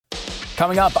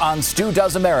Coming up on Stu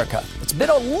Does America, it's been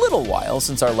a little while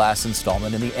since our last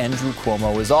installment in the Andrew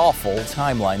Cuomo is Awful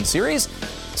timeline series.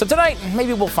 So tonight,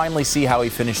 maybe we'll finally see how he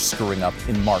finished screwing up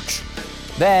in March.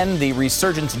 Then the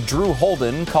resurgent Drew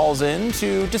Holden calls in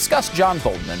to discuss John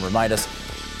Bolton and remind us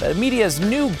that media's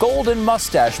new golden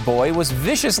mustache boy was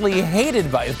viciously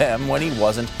hated by them when he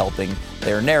wasn't helping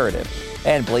their narrative.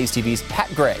 And Blaze TV's Pat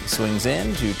Gray swings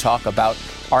in to talk about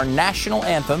our national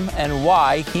anthem and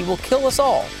why he will kill us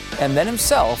all, and then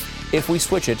himself if we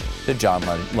switch it to John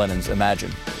Lennon's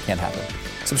Imagine. Can't happen.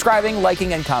 Subscribing,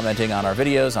 liking, and commenting on our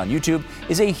videos on YouTube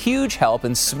is a huge help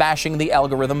in smashing the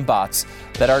algorithm bots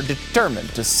that are determined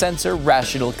to censor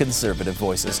rational conservative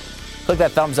voices. Click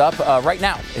that thumbs up right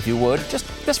now, if you would.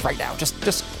 Just right now.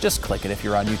 Just click it if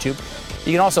you're on YouTube.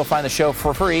 You can also find the show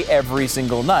for free every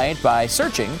single night by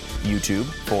searching YouTube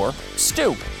for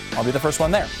Stu. I'll be the first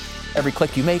one there. Every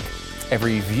click you make,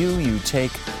 every view you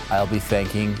take, I'll be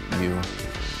thanking you.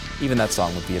 Even that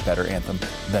song would be a better anthem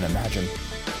than Imagine.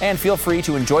 And feel free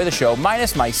to enjoy the show,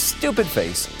 minus my stupid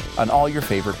face, on all your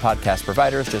favorite podcast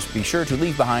providers. Just be sure to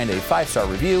leave behind a 5-star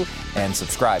review and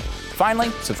subscribe. Finally,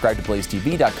 subscribe to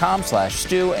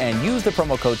blazetv.com/Stu and use the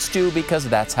promo code Stu because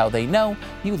that's how they know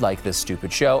you like this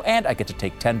stupid show. And I get to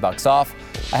take $10 off.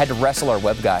 I had to wrestle our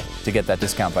web guy to get that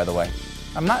discount, by the way.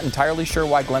 I'm not entirely sure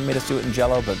why Glenn made us do it in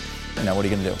Jell-O, but you know, what are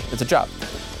you going to do? It's a job.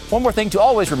 One more thing to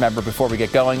always remember before we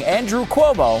get going. Andrew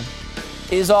Cuomo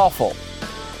is awful.com.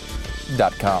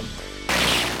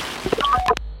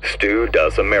 Stu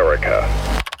Does America.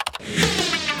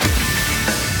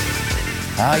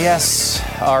 Ah, yes,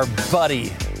 our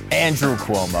buddy, Andrew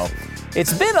Cuomo.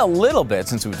 It's been a little bit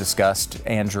since we've discussed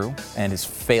Andrew and his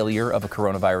failure of a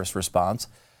coronavirus response.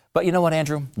 But you know what,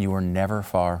 Andrew? You were never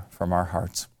far from our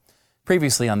hearts.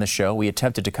 Previously on this show, we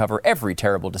attempted to cover every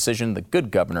terrible decision the good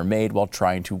governor made while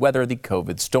trying to weather the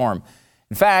COVID storm.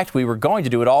 In fact, we were going to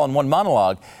do it all in one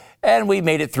monologue, and we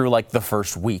made it through like the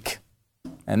first week.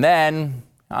 And then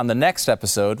on the next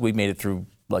episode, we made it through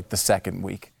like the second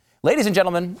week. Ladies and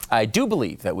gentlemen, I do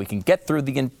believe that we can get through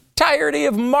the entirety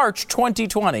of March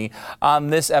 2020 on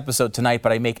this episode tonight,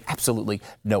 but I make absolutely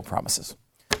no promises.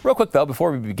 Real quick, though,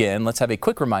 before we begin, let's have a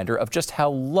quick reminder of just how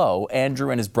low Andrew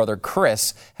and his brother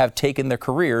Chris have taken their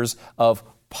careers of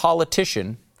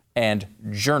politician and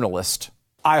journalist.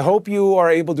 I hope you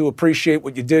are able to appreciate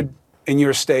what you did in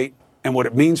your state and what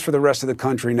it means for the rest of the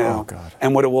country now,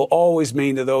 and what it will always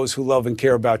mean to those who love and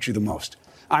care about you the most.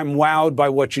 I'm wowed by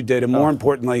what you did, and more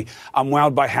importantly, I'm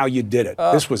wowed by how you did it.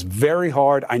 This was very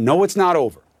hard. I know it's not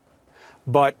over,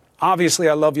 but obviously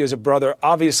I love you as a brother.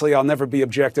 Obviously I'll never be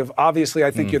objective. Obviously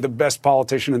I think you're the best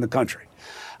politician in the country.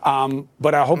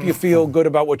 But I hope you feel good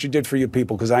about what you did for your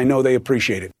people, because I know they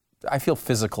appreciate it. I feel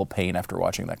physical pain after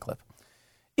watching that clip.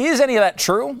 Is any of that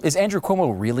true? Is Andrew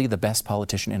Cuomo really the best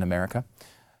politician in America?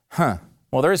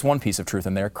 Well, there is one piece of truth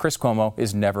in there. Chris Cuomo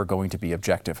is never going to be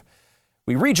objective.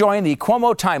 We rejoin the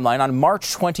Cuomo timeline on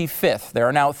March 25th. There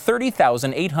are now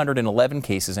 30,811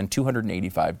 cases and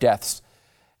 285 deaths.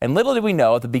 And little did we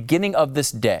know at the beginning of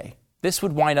this day, this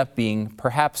would wind up being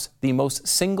perhaps the most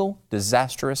single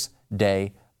disastrous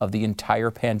day of the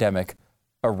entire pandemic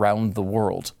around the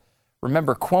world.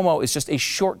 Remember, Cuomo is just a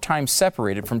short time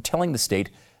separated from telling the state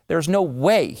there's no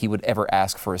way he would ever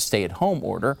ask for a stay-at-home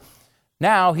order.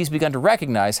 Now he's begun to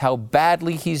recognize how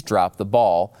badly he's dropped the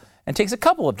ball and takes a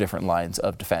couple of different lines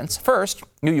of defense. First,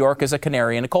 New York is a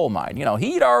canary in a coal mine. You know,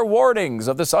 heed our warnings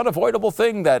of this unavoidable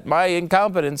thing that my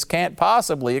incompetence can't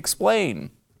possibly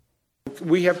explain.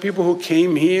 We have people who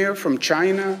came here from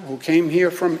China, who came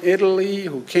here from Italy,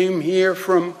 who came here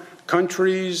from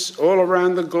countries all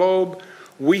around the globe.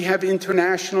 We have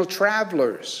international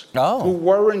travelers who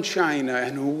were in China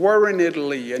and who were in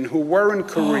Italy and who were in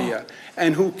Korea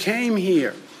and who came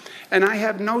here. And I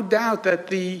have no doubt that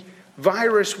the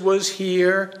virus was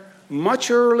here much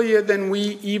earlier than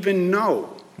we even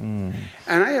know. And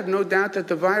I have no doubt that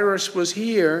the virus was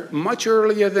here much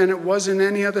earlier than it was in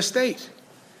any other state,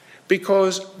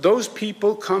 because those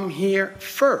people come here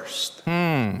first.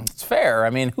 It's fair.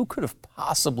 I mean, who could have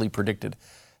possibly predicted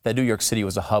that New York City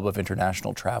was a hub of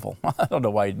international travel? I don't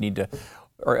know why you'd need to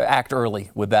act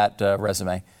early with that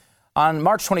resume. On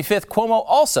March 25th, Cuomo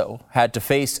also had to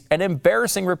face an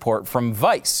embarrassing report from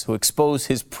Vice, who exposed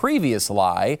his previous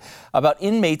lie about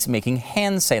inmates making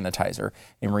hand sanitizer.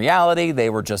 In reality, they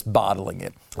were just bottling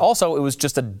it. Also, it was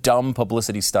just a dumb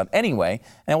publicity stunt anyway,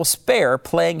 and I will spare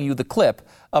playing you the clip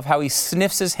of how he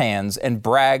sniffs his hands and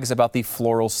brags about the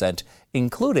floral scent,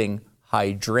 including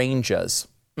hydrangeas.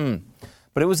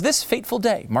 But it was this fateful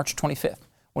day, March 25th,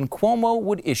 when Cuomo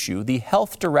would issue the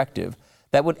health directive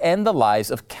that would end the lives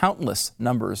of countless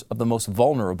numbers of the most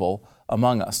vulnerable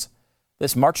among us.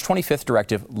 This March 25th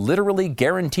directive literally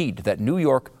guaranteed that New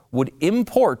York would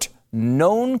import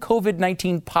known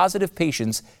COVID-19 positive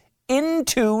patients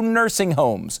into nursing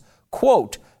homes.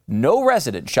 Quote, no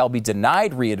resident shall be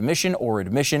denied readmission or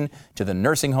admission to the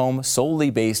nursing home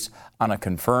solely based on a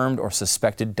confirmed or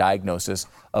suspected diagnosis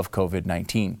of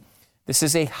COVID-19. This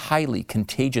is a highly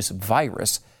contagious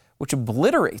virus which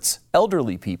obliterates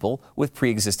elderly people with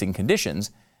pre-existing conditions,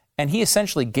 and he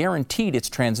essentially guaranteed its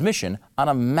transmission on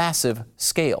a massive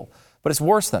scale. But it's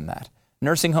worse than that.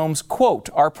 Nursing homes, quote,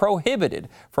 are prohibited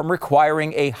from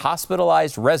requiring a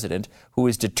hospitalized resident who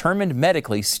is determined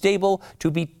medically stable to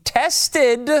be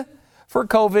tested for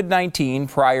COVID-19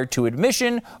 prior to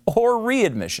admission or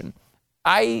readmission.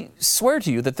 I swear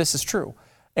to you that this is true.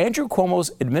 Andrew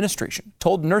Cuomo's administration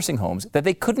told nursing homes that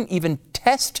they couldn't even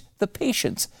test the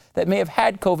patients that may have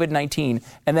had COVID-19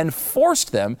 and then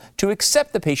forced them to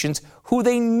accept the patients who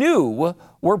they knew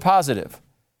were positive.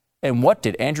 And what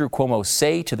did Andrew Cuomo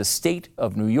say to the state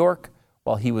of New York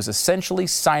while he was essentially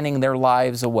signing their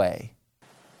lives away?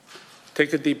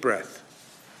 Take a deep breath.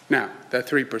 Now, that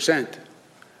 3%,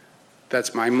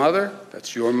 that's my mother,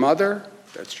 that's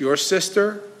your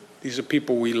sister. These are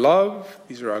people we love.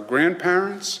 These are our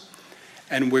grandparents.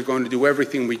 And we're going to do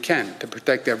everything we can to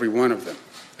protect every one of them.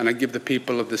 And I give the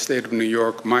people of the state of New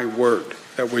York my word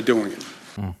that we're doing it.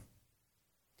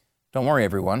 Don't worry,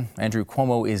 everyone. Andrew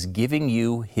Cuomo is giving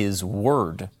you his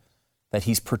word that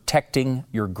he's protecting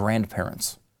your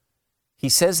grandparents. He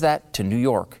says that to New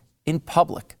York in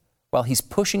public while he's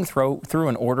pushing through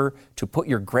an order to put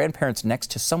your grandparents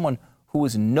next to someone who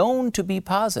was known to be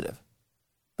positive.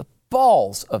 The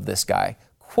balls of this guy.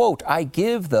 Quote, I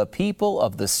give the people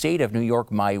of the state of New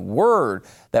York my word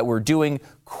that we're doing,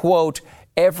 quote,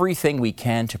 everything we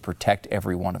can to protect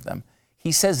every one of them.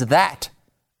 He says that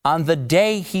on the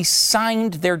day he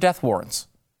signed their death warrants.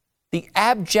 The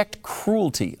abject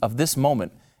cruelty of this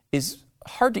moment is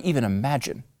hard to even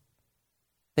imagine.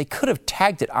 They could have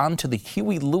tagged it onto the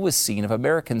Huey Lewis scene of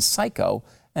American Psycho,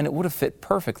 and it would have fit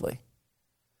perfectly.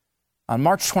 On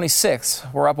March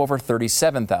 26th, we're up over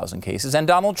 37,000 cases, and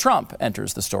Donald Trump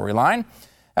enters the storyline.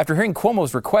 After hearing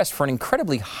Cuomo's request for an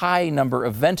incredibly high number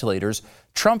of ventilators,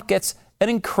 Trump gets an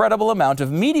incredible amount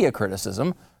of media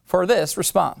criticism for this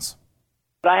response.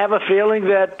 I have a feeling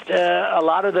that a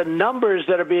lot of the numbers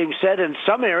that are being said in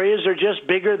some areas are just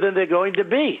bigger than they're going to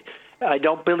be. I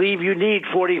don't believe you need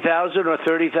 40,000 or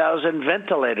 30,000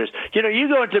 ventilators. You know, you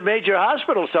go into major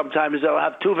hospitals sometimes, they'll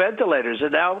have 2 ventilators,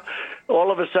 and now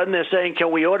all of a sudden they're saying,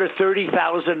 can we order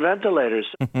 30,000 ventilators?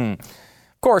 Of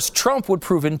course, Trump would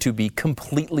prove to be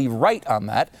completely right on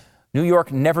that. New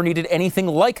York never needed anything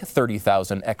like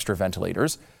 30,000 extra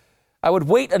ventilators. I would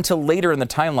wait until later in the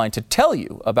timeline to tell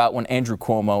you about when Andrew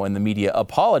Cuomo and the media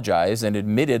apologized and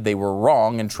admitted they were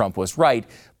wrong and Trump was right,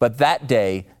 but that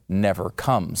day never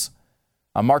comes.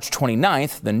 On March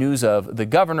 29th, the news of the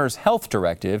governor's health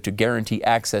directive to guarantee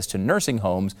access to nursing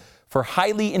homes for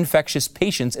highly infectious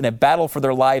patients in a battle for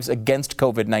their lives against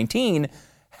COVID-19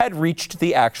 had reached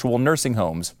the actual nursing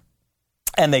homes.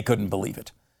 And they couldn't believe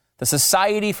it. The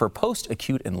Society for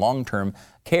Post-Acute and Long-Term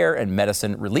Care and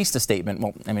Medicine released a statement.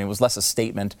 Well, it was less a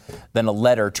statement than a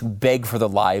letter to beg for the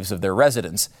lives of their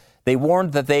residents. They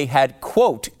warned that they had,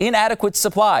 quote, inadequate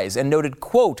supplies and noted,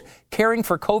 quote, caring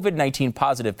for COVID-19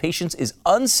 positive patients is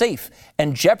unsafe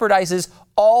and jeopardizes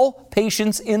all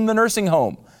patients in the nursing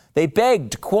home. They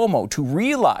begged Cuomo to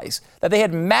realize that they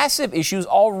had massive issues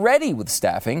already with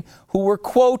staffing who were,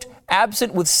 quote,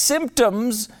 absent with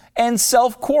symptoms and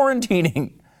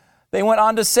self-quarantining. They went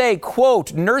on to say,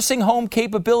 quote, nursing home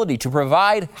capability to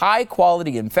provide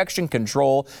high-quality infection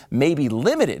control may be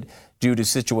limited due to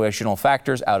situational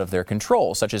factors out of their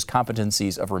control, such as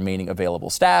competencies of remaining available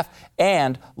staff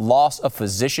and loss of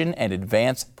physician and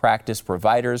advanced practice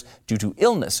providers due to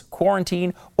illness,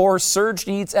 quarantine, or surge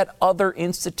needs at other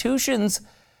institutions.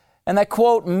 And that,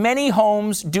 quote, many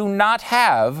homes do not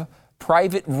have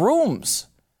private rooms.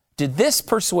 Did this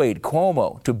persuade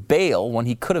Cuomo to bail when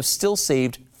he could have still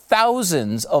saved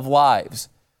thousands of lives?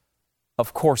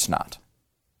 Of course not.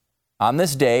 On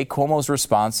this day, Cuomo's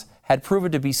response had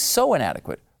proven to be so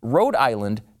inadequate, Rhode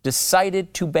Island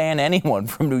decided to ban anyone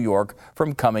from New York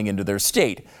from coming into their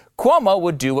state. Cuomo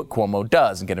would do what Cuomo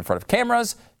does and get in front of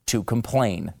cameras to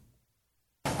complain.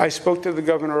 I spoke to the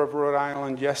governor of Rhode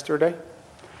Island yesterday,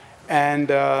 and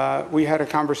we had a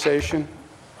conversation.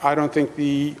 I don't think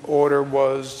the order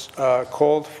was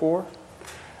called for.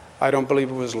 I don't believe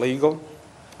it was legal.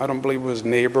 I don't believe it was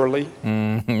neighborly.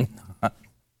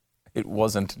 It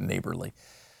wasn't neighborly.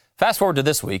 Fast forward to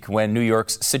this week when New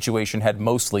York's situation had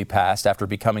mostly passed after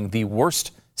becoming the worst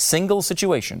single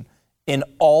situation in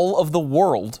all of the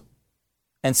world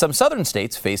and some southern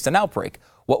states faced an outbreak.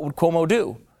 What would Cuomo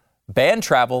do? Ban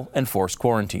travel and force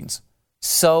quarantines.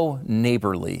 So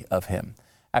neighborly of him.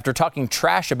 After talking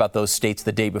trash about those states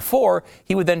the day before,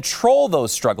 he would then troll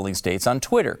those struggling states on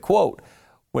Twitter. Quote,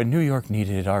 "When New York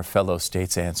needed it, our fellow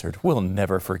states answered. We'll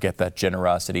never forget that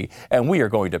generosity, and we are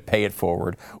going to pay it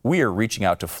forward. We are reaching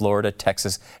out to Florida,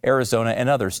 Texas, Arizona, and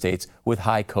other states with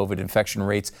high COVID infection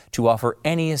rates to offer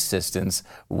any assistance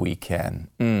we can."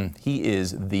 He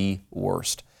is the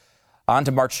worst. On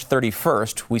to March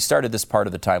 31st, we started this part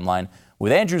of the timeline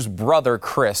with Andrew's brother,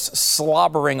 Chris,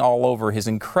 slobbering all over his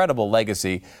incredible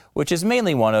legacy, which is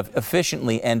mainly one of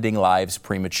efficiently ending lives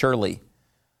prematurely.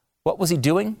 What was he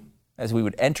doing as we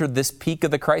would enter this peak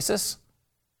of the crisis?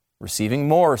 Receiving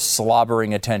more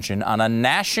slobbering attention on a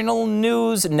national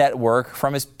news network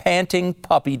from his panting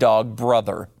puppy dog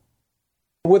brother.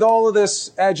 With all of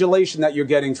this adulation that you're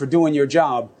getting for doing your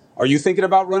job, are you thinking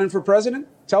about running for president?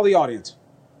 Tell the audience.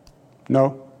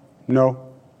 No.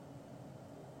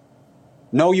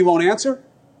 No, you won't answer?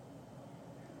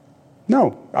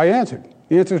 No, I answered.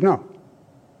 The answer is no.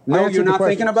 No, you're not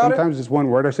thinking about it? Sometimes it's one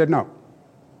word. I said no.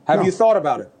 Have you thought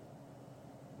about it?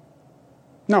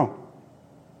 No.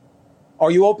 Are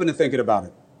you open to thinking about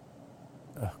it?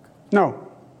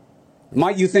 No.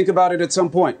 Might you think about it at some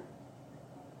point?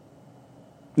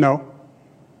 No.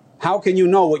 How can you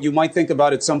know what you might think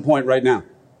about at some point right now?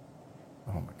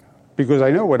 Oh, my God. Because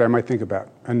I know what I might think about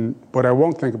and what I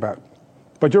won't think about.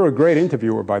 But you're a great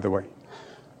interviewer, by the way.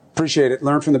 Appreciate it.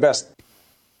 Learn from the best.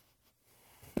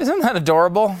 Isn't that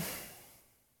adorable?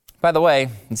 By the way,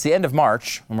 it's the end of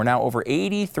March, and we're now over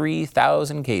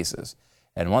 83,000 cases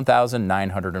and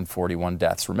 1,941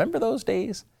 deaths. Remember those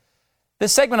days?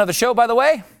 This segment of the show, by the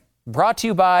way, brought to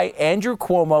you by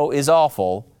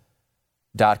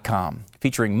AndrewCuomoIsAwful.com,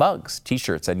 featuring mugs,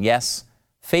 T-shirts, and yes,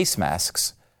 face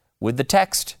masks with the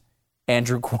text,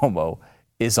 Andrew Cuomo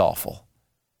is awful.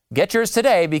 Get yours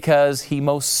today because he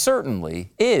most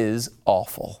certainly is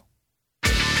awful.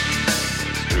 Who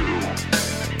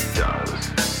does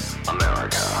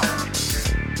America?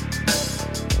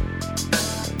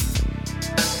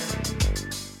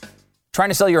 Trying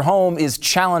to sell your home is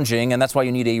challenging, and that's why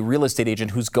you need a real estate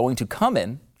agent who's going to come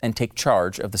in and take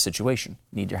charge of the situation.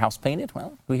 Need your house painted?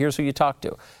 Well, here's who you talk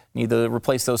to. Need to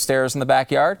replace those stairs in the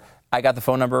backyard? I got the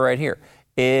phone number right here.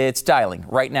 It's dialing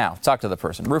right now. Talk to the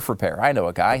person. Roof repair. I know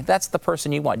a guy. That's the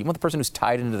person you want. You want the person who's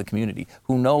tied into the community,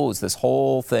 who knows this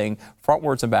whole thing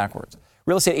frontwards and backwards.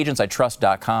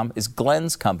 RealestateAgentsITrust.com is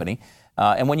Glenn's company.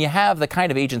 And when you have the kind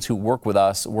of agents who work with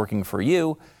us working for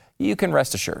you, you can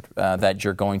rest assured that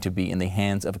you're going to be in the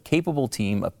hands of a capable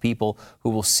team of people who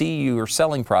will see your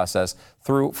selling process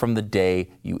through from the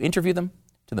day you interview them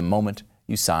to the moment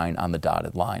you sign on the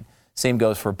dotted line. Same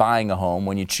goes for buying a home.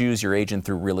 When you choose your agent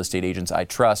through Real Estate Agents I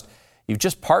Trust, you've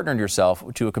just partnered yourself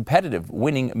to a competitive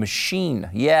winning machine.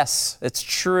 Yes, it's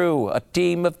true. A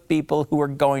team of people who are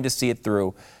going to see it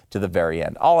through to the very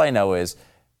end. All I know is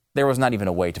there was not even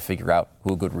a way to figure out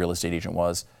who a good real estate agent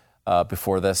was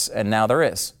before this, and now there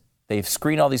is. They've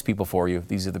screened all these people for you.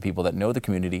 These are the people that know the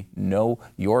community, know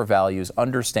your values,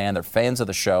 understand, they're fans of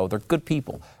the show. They're good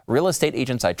people.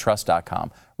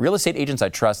 RealestateAgentsITrust.com. Real Estate Agents I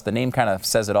Trust, the name kind of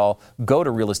says it all. Go to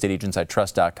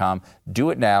RealestateAgentsITrust.com.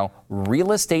 Do it now.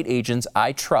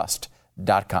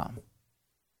 RealestateAgentsITrust.com.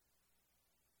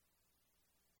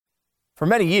 For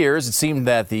many years, it seemed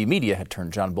that the media had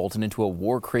turned John Bolton into a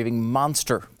war-craving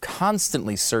monster,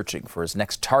 constantly searching for his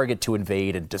next target to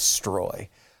invade and destroy.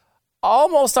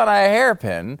 Almost on a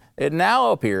hairpin, it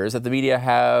now appears that the media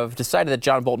have decided that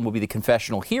John Bolton will be the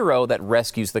confessional hero that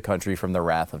rescues the country from the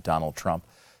wrath of Donald Trump.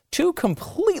 Two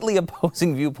completely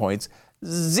opposing viewpoints,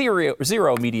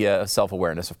 zero media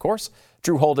self-awareness, of course.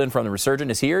 Drew Holden from The Resurgent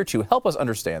is here to help us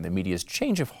understand the media's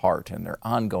change of heart and their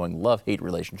ongoing love-hate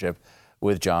relationship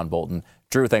with John Bolton.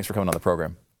 Drew, thanks for coming on the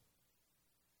program.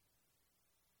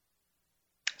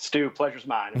 Stu, pleasure's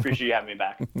mine. Appreciate you having me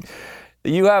back.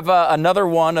 You have another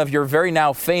one of your very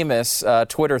now famous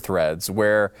Twitter threads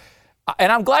where,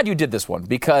 and I'm glad you did this one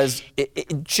because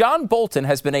John Bolton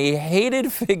has been a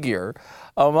hated figure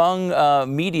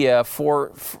among media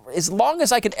for as long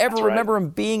as I can ever remember him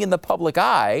being in the public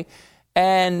eye,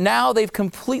 and now they've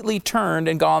completely turned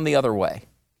and gone the other way.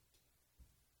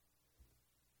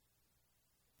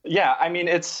 Yeah, I mean,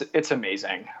 it's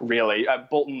amazing, really.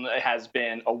 Bolton has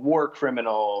been a war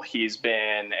criminal. He's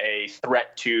been a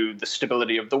threat to the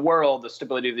stability of the world, the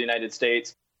stability of the United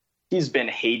States. He's been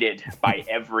hated by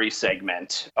every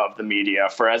segment of the media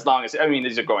for as long as, I mean,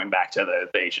 these are going back to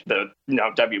the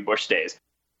W. Bush days.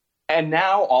 And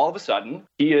now, all of a sudden,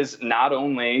 he is not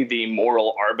only the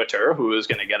moral arbiter who is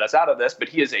going to get us out of this, but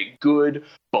he is a good,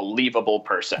 believable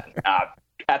person.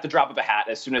 At the drop of a hat,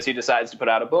 as soon as he decides to put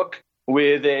out a book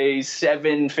with a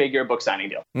 7-figure book signing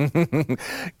deal.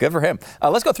 Good for him.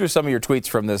 Let's go through some of your tweets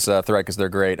from this thread because they're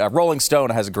great. Rolling Stone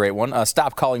has a great one.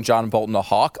 Stop calling John Bolton a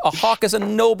hawk. A hawk is a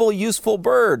noble, useful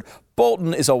bird.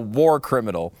 Bolton is a war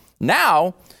criminal.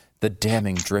 Now, the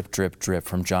damning drip, drip, drip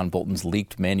from John Bolton's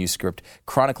leaked manuscript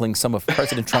chronicling some of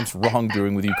President Trump's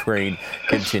wrongdoing with Ukraine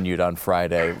continued on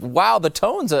Friday. Wow, the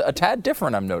tone's a tad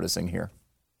different, I'm noticing here.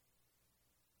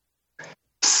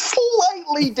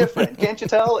 Slightly different, can't you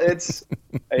tell?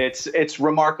 It's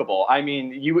remarkable. I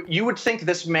mean, you would think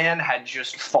this man had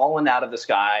just fallen out of the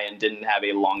sky and didn't have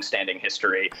a long-standing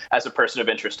history as a person of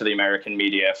interest to the American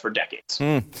media for decades.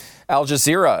 Al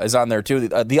Jazeera is on there, too.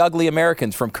 The Ugly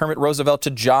Americans, from Kermit Roosevelt to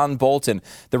John Bolton.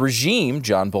 The regime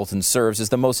John Bolton serves is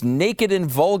the most naked and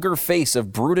vulgar face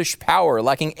of brutish power,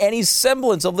 lacking any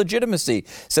semblance of legitimacy,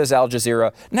 says Al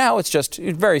Jazeera. Now it's just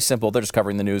very simple. They're just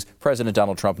covering the news. President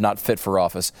Donald Trump not fit for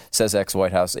office, says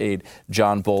ex-White House aide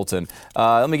John Bolton.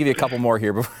 Let me give you a couple more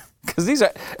here. Because these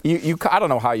are, I don't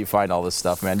know how you find all this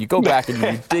stuff, man. You go back and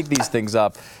you dig these things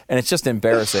up, and it's just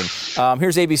embarrassing.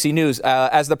 Here's ABC News.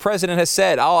 As the president has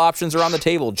said, all options are on the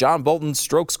table. John Bolton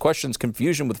strokes questions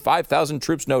confusion with 5,000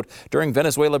 troops note during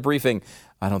Venezuela briefing.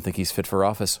 I don't think he's fit for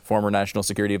office, former National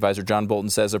Security Advisor John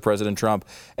Bolton says of President Trump.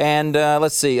 And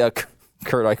let's see,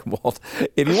 Kurt Eichenwald.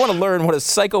 If you want to learn what a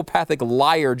psychopathic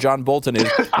liar John Bolton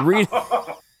is, read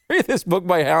this book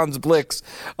by Hans Blix,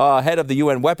 head of the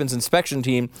UN Weapons Inspection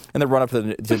Team in the run-up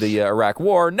to the Iraq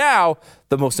War. Now,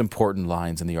 the most important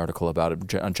lines in the article about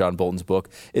it, on John Bolton's book,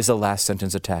 is the last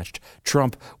sentence attached.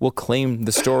 Trump will claim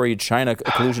the story China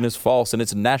collusion is false and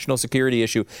it's a national security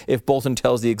issue if Bolton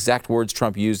tells the exact words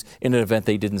Trump used in an event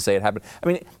they didn't say it happened. I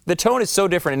mean, the tone is so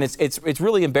different, and it's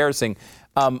really embarrassing.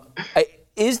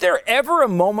 Is there ever a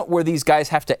moment where these guys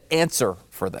have to answer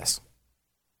for this?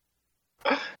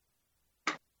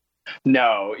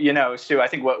 No, Stu, I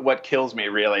think what kills me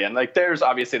really, and there's a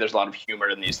lot of humor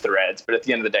in these threads, but at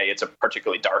the end of the day, it's a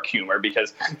particularly dark humor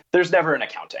because there's never an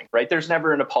accounting, right? There's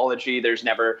never an apology.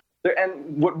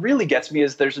 And what really gets me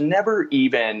is there's never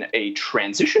even a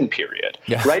transition period,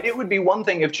 right? It would be one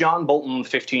thing if John Bolton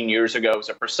 15 years ago was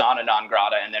a persona non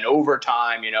grata, and then over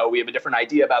time, we have a different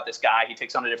idea about this guy. He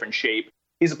takes on a different shape.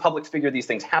 He's a public figure. These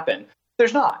things happen.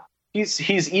 There's not.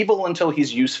 He's evil until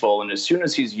he's useful, and as soon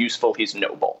as he's useful, he's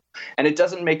noble. And it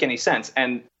doesn't make any sense.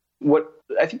 And what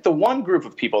I think the one group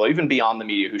of people, even beyond the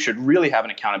media, who should really have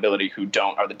an accountability who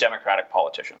don't are the Democratic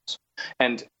politicians.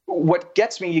 And what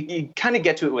gets me, you kind of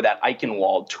get to it with that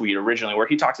Eichenwald tweet originally, where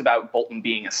he talks about Bolton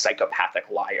being a psychopathic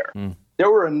liar. There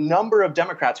were a number of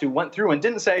Democrats who went through and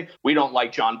didn't say, we don't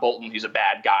like John Bolton, he's a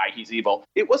bad guy, he's evil.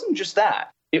 It wasn't just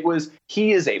that. It was,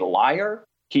 he is a liar.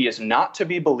 He is not to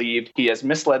be believed. He has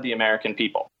misled the American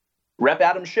people. Rep.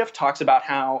 Adam Schiff talks about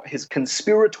how his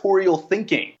conspiratorial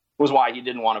thinking was why he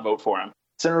didn't want to vote for him.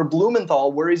 Senator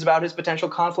Blumenthal worries about his potential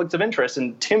conflicts of interest.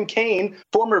 And Tim Kaine,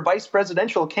 former vice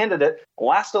presidential candidate,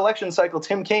 last election cycle,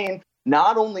 Tim Kaine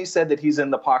not only said that he's in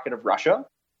the pocket of Russia,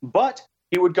 but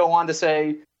he would go on to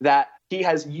say that he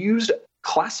has used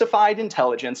classified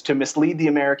intelligence to mislead the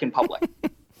American public.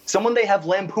 Someone they have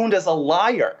lampooned as a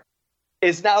liar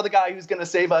is now the guy who's going to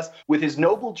save us with his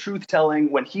noble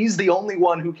truth-telling when he's the only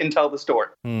one who can tell the story.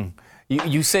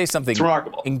 You say something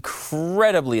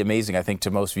incredibly amazing, I think,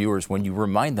 to most viewers when you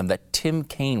remind them that Tim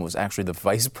Kaine was actually the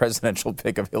vice presidential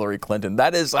pick of Hillary Clinton.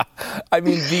 That is,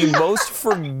 the most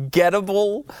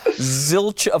forgettable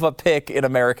zilch of a pick in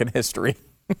American history.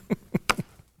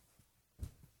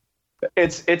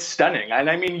 It's stunning. And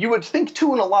I mean, you would think,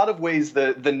 too, in a lot of ways,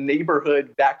 the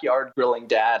neighborhood backyard grilling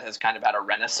dad has kind of had a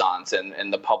renaissance in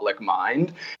the public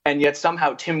mind. And yet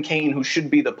somehow Tim Kaine, who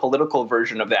should be the political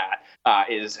version of that,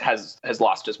 has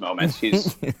lost his moment.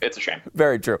 It's a shame.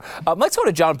 Very true. Let's go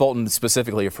to John Bolton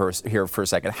specifically here for a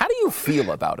second. How do you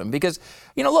feel about him? Because,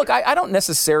 look, I don't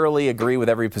necessarily agree with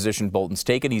every position Bolton's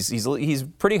taken. He's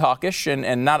pretty hawkish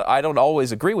and not. I don't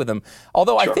always agree with him.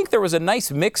 Although I think there was a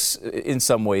nice mix in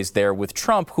some ways there with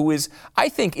Trump, who is, I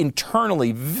think,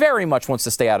 internally very much wants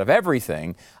to stay out of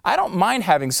everything. I don't mind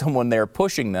having someone there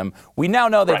pushing them. We now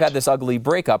know they've had this ugly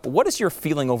breakup. What is your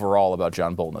feeling overall about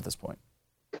John Bolton at this point?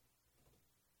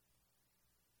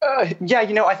 I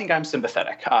think I'm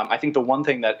sympathetic. I think the one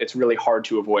thing that it's really hard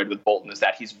to avoid with Bolton is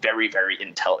that he's very, very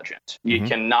intelligent. You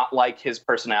cannot like his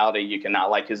personality. You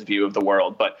cannot like his view of the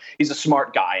world, but he's a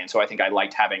smart guy. And so I think I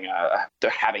liked having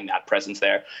that presence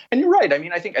there. And you're right. I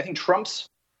mean, I think Trump's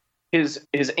his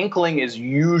inkling is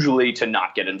usually to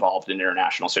not get involved in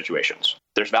international situations.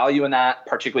 There's value in that,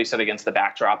 particularly set against the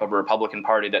backdrop of a Republican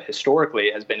Party that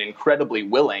historically has been incredibly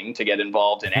willing to get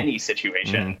involved in any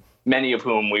situation, many of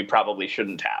whom we probably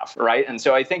shouldn't have, right? And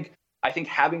so I think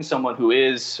having someone who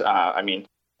is,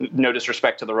 no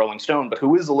disrespect to the Rolling Stone, but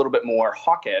who is a little bit more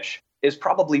hawkish is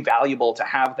probably valuable to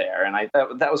have there. And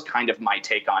that was kind of my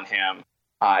take on him.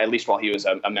 At least while he was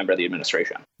a member of the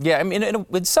administration. Yeah, I mean,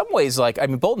 in some ways,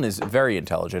 Bolton is very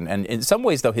intelligent. And in some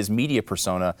ways, though, his media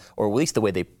persona, or at least the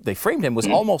way they framed him, was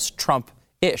almost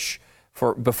Trump-ish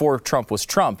before Trump was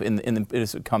Trump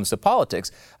as it comes to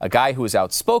politics. A guy who was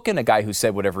outspoken, a guy who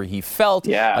said whatever he felt,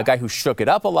 a guy who shook it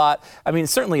up a lot. I mean,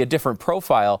 certainly a different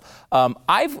profile.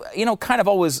 I've, kind of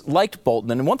always liked Bolton.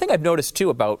 And one thing I've noticed,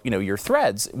 too, about, your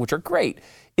threads, which are great,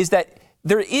 is that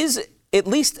there is at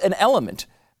least an element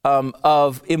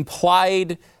of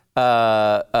implied,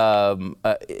 not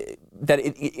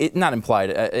implied,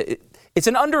 it's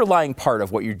an underlying part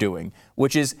of what you're doing,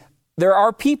 which is there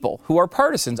are people who are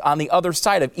partisans on the other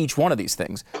side of each one of these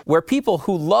things, where people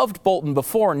who loved Bolton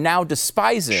before now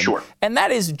despise him. Sure. And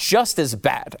that is just as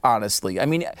bad, honestly. I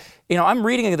mean, I'm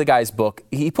reading the guy's book.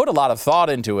 He put a lot of thought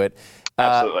into it.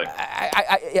 Absolutely.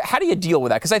 How do you deal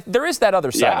with that? Because there is that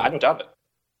other side. Yeah, I don't doubt it.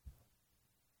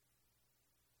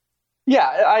 Yeah,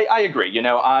 I agree.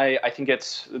 I think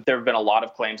there have been a lot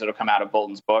of claims that have come out of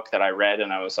Bolton's book that I read,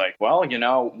 and I was like, well,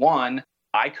 one,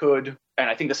 I could, and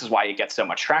I think this is why it gets so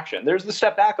much traction. There's the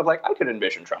step back of I could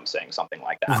envision Trump saying something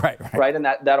like that. Right. And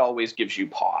that always gives you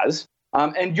pause.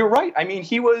 And you're right. I mean,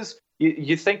 he was,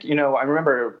 you think, I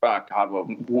remember, what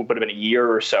would have been a year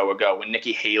or so ago when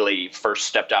Nikki Haley first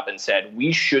stepped up and said,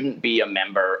 we shouldn't be a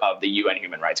member of the UN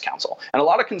Human Rights Council. And a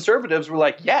lot of conservatives were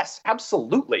like, yes,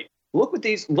 absolutely. Look at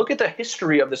the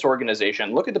history of this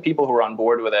organization. Look at the people who are on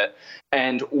board with it.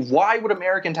 And why would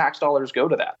American tax dollars go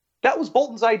to that? That was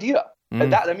Bolton's idea.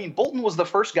 Bolton was the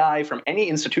first guy from any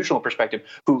institutional perspective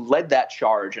who led that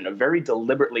charge in a very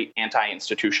deliberately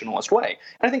anti-institutionalist way.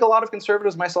 And I think a lot of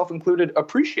conservatives, myself included,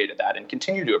 appreciated that and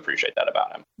continue to appreciate that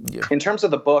about him. Yeah. In terms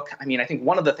of the book, I think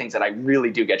one of the things that I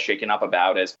really do get shaken up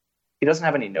about is he doesn't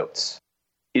have any notes.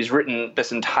 He's written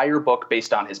this entire book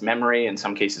based on his memory, in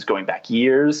some cases going back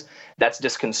years. That's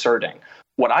disconcerting.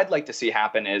 What I'd like to see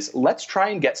happen is let's try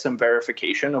and get some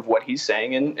verification of what he's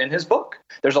saying in his book.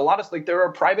 There's a lot of, there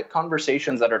are private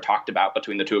conversations that are talked about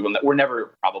between the two of them that we're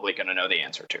never probably going to know the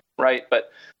answer to, right?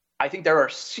 But I think there are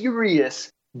serious,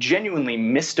 genuinely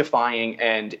mystifying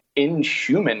and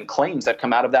inhuman claims that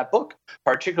come out of that book,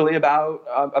 particularly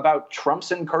about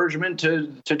Trump's encouragement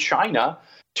to China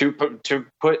to put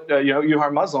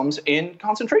Uyghur Muslims in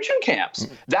concentration camps.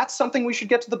 That's something we should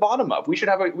get to the bottom of. We should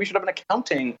have an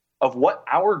accounting of what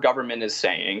our government is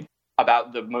saying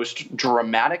about the most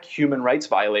dramatic human rights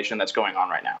violation that's going on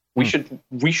right now. We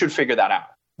should figure that out.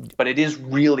 But it is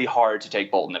really hard to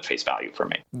take Bolton at face value for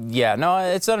me. Yeah, no,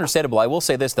 it's understandable. I will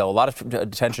say this, though. A lot of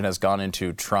attention has gone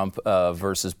into Trump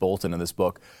versus Bolton in this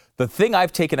book. The thing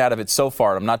I've taken out of it so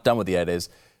far, and I'm not done with it yet, is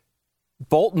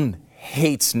Bolton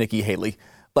hates Nikki Haley.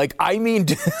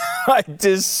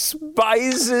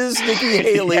 Despises Nikki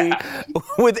Haley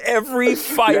with every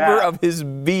fiber of his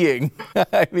being.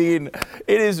 It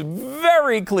is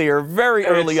very clear, very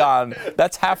early on.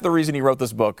 That's half the reason he wrote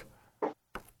this book.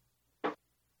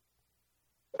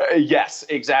 Yes,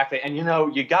 exactly. And,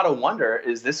 you got to wonder,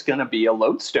 is this going to be a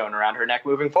lodestone around her neck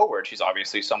moving forward? She's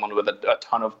obviously someone with a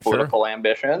ton of political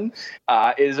ambition.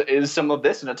 Is some of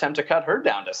this an attempt to cut her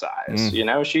down to size?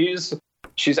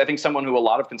 She's, I think, someone who a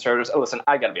lot of conservatives, listen,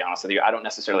 I got to be honest with you, I don't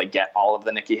necessarily get all of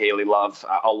the Nikki Haley love.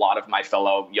 A lot of my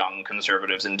fellow young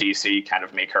conservatives in D.C. kind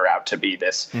of make her out to be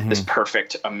this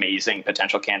perfect, amazing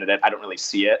potential candidate. I don't really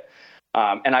see it.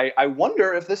 And I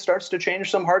wonder if this starts to change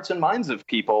some hearts and minds of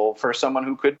people for someone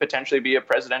who could potentially be a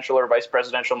presidential or vice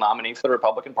presidential nominee for the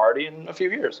Republican Party in a few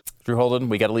years. Drew Holden,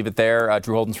 we got to leave it there.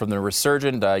 Drew Holden's from The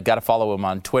Resurgent. You got to follow him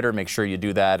on Twitter. Make sure you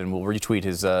do that, and we'll retweet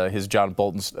his John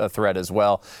Bolton's thread as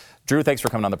well. Drew, thanks for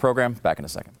coming on the program. Back in a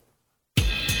second.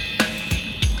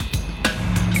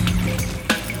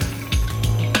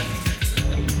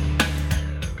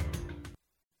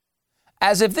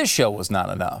 As if this show was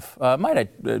not enough, might I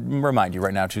remind you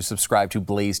right now to subscribe to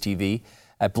Blaze TV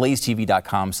at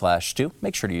blazetv.com/Stu.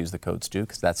 Make sure to use the code Stu,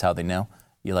 because that's how they know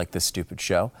you like this stupid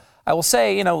show. I will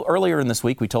say, earlier in this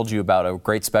week, we told you about a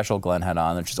great special Glenn had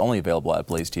on, which is only available at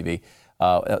Blaze TV.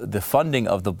 The funding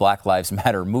of the Black Lives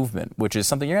Matter movement, which is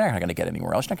something you're not going to get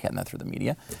anywhere else. You're not getting that through the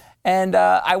media. And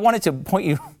I wanted to point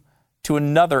you to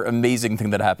another amazing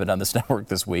thing that happened on this network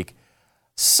this week.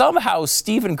 Somehow,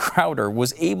 Steven Crowder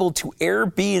was able to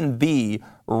Airbnb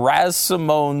Raz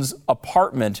Simone's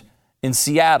apartment in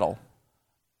Seattle.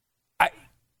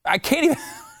 I can't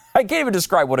even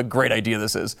describe what a great idea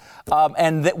this is.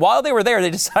 And while they were there,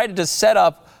 they decided to set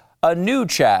up a new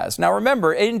Chaz. Now,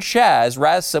 remember, in Chaz,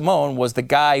 Raz Simone was the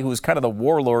guy who was kind of the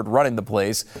warlord running the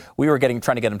place. We were trying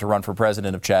to get him to run for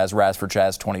president of Chaz, Raz for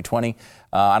Chaz 2020.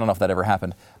 I don't know if that ever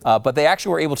happened. But they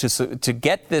actually were able to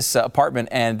get this apartment,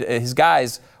 and his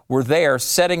guys were there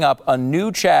setting up a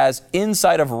new Chaz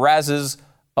inside of Raz's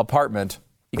apartment.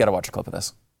 You got to watch a clip of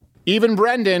this. Even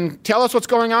Brendan, tell us what's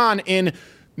going on in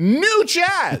New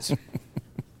Chaz.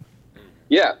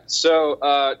 Yeah, so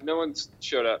no one's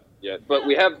showed up yet, but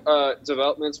we have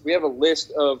developments. We have a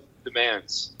list of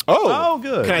demands. Oh,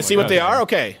 good. Can I see what they are?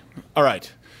 Okay. All right.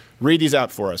 Read these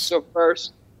out for us. So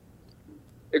first,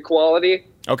 equality.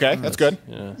 Okay, that's good.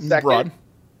 Yeah. Second, broad.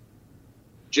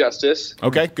 Justice.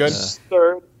 Okay, good.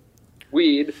 Third,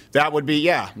 weed. That would be,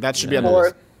 that should be on the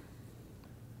Fourth, list.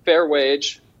 fair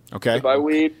wage. Okay. By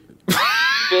weed.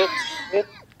 Fifth,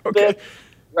 Okay.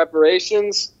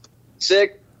 reparations.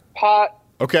 Sixth, pot.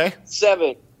 Okay.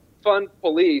 7, fund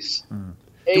police.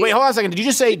 8, Wait, hold on a second. Did you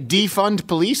just say defund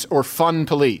police or fun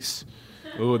police?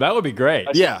 Ooh, that would be great.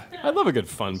 Yeah. I'd love a good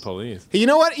fun police. Hey, you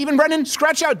know what? Even Brendan,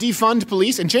 scratch out defund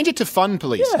police and change it to fun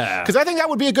police. Yeah. Because I think that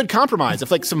would be a good compromise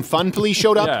if, some fun police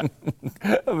showed up.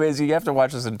 Yeah. Amazing. You have to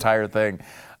watch this entire thing.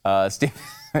 Steve,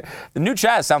 the new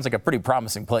Chaz sounds like a pretty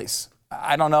promising place.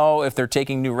 I don't know if they're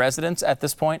taking new residents at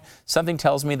this point. Something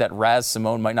tells me that Raz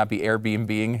Simone might not be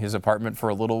Airbnb-ing his apartment for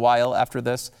a little while after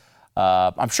this.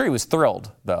 I'm sure he was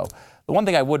thrilled, though. The one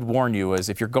thing I would warn you is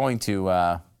if you're going to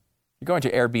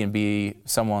Airbnb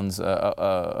someone's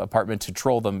apartment to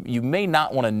troll them, you may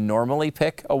not want to normally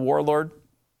pick a warlord.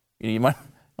 You might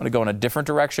want to go in a different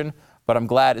direction. But I'm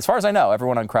glad, as far as I know,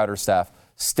 everyone on Crowder's staff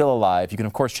still alive. You can,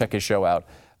 of course, check his show out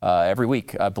every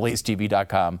week at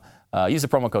blazetv.com. Use the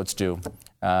promo code Stu,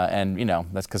 and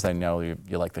that's because I know you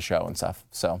like the show and stuff.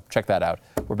 So check that out.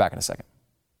 We're back in a second.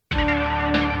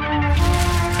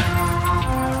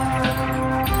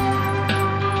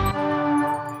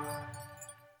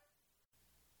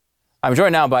 I'm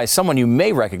joined now by someone you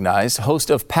may recognize,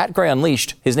 host of Pat Gray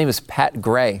Unleashed. His name is Pat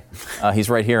Gray. He's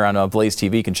right here on Blaze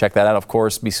TV. You can check that out. Of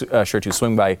course, be sure to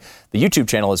swing by the YouTube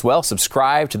channel as well.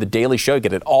 Subscribe to The Daily Show.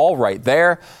 Get it all right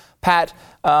there. Pat,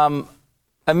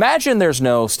 imagine there's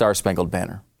no Star-Spangled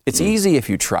Banner. It's easy if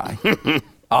you try.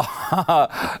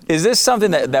 Is this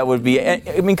something that would be...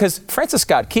 I mean, because Francis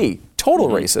Scott Key, total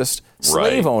racist,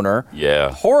 slave owner,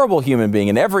 horrible human being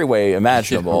in every way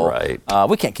imaginable. Right.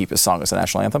 We can't keep his song as the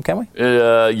national anthem, can we?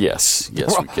 Yes,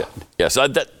 we can. Yes,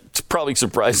 that probably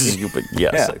surprises you, but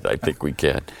yes, I think we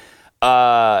can.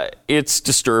 It's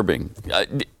disturbing.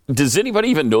 Does anybody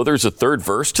even know there's a third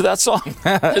verse to that song?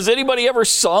 Has anybody ever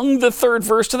sung the third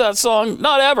verse to that song?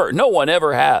 Not ever. No one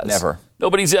ever has. Never.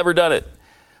 Nobody's ever done it.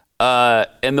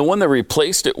 And the one they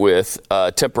replaced it with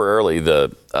temporarily,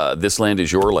 the "This Land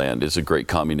Is Your Land" is a great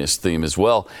communist theme as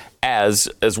well as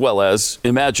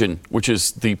 "Imagine," which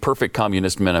is the perfect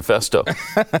communist manifesto,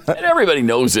 and everybody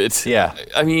knows it. Yeah,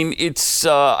 I mean, it's.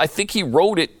 I think he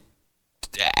wrote it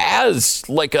as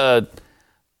like an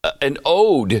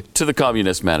ode to the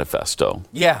communist manifesto.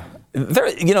 Yeah,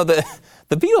 the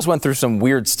Beatles went through some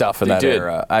weird stuff in that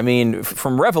era. I mean,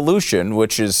 from Revolution,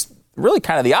 which is really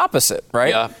kind of the opposite,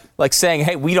 right? Yeah. Like saying,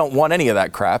 hey, we don't want any of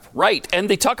that crap. Right. And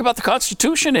they talk about the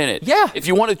Constitution in it. Yeah. If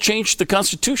you want to change the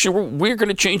Constitution, we're going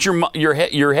to change your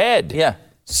head. Yeah.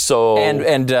 So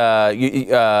and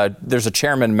there's a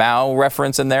Chairman Mao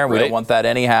reference in there. We don't want that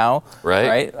anyhow.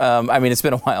 Right. I mean, it's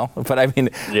been a while, but I mean,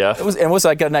 it was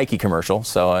like a Nike commercial,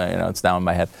 so it's now in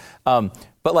my head.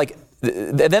 But like.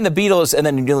 Then the Beatles, and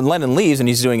then Lennon leaves, and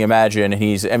he's doing Imagine, and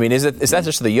is that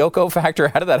just the Yoko factor?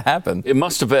 How did that happen? It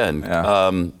must have been. Yeah.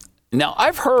 Now,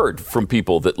 I've heard from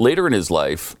people that later in his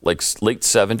life, like late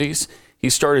 70s, he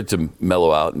started to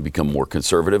mellow out and become more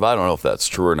conservative. I don't know if that's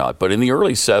true or not, but in the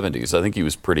early 70s, I think he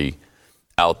was pretty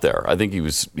out there. I think he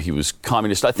was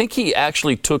communist. I think he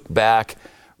actually took back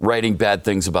writing bad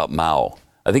things about Mao.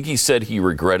 I think he said he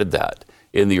regretted that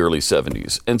in the early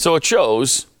 70s. And so it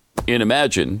shows in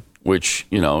Imagine, which,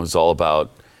 is all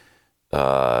about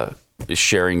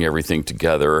sharing everything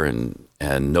together and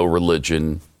no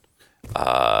religion.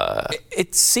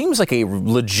 It seems like a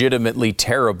legitimately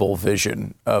terrible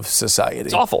vision of society.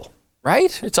 It's awful.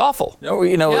 Right? It's awful.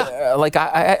 Like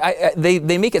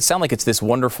they make it sound like it's this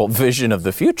wonderful vision of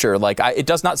the future. Like it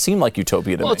does not seem like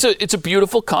utopia to me. Well, it's a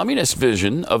beautiful communist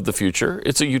vision of the future.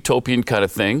 It's a utopian kind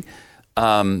of thing.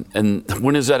 And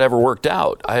when has that ever worked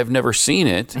out? I have never seen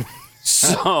it.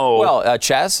 So, well,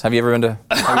 Chaz, have you ever been to?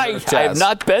 I have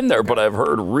not been there, but I've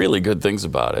heard really good things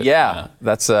about it. Yeah,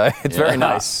 that's it's very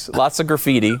nice. Lots of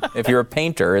graffiti. If you're a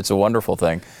painter, it's a wonderful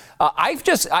thing.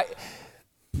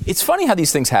 It's funny how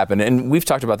these things happen, and we've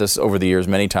talked about this over the years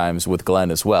many times with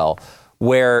Glenn as well,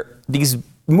 where these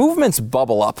movements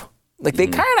bubble up. Like they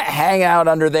kind of hang out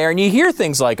under there, and you hear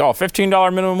things like,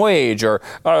 $15 minimum wage, or,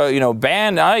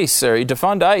 ban ICE, or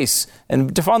defund ICE,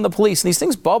 and defund the police. And these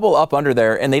things bubble up under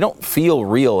there, and they don't feel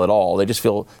real at all. They just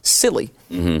feel silly.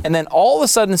 And then all of a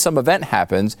sudden some event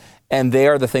happens, and they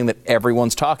are the thing that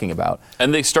everyone's talking about.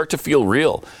 And they start to feel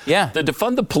real. Yeah. The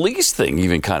defund the police thing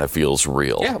even kind of feels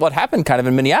real. Yeah, well, it happened kind of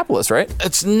in Minneapolis, right?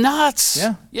 It's nuts.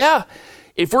 Yeah.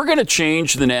 If we're going to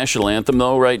change the national anthem,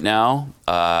 though, right now,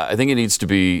 I think it needs to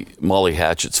be Molly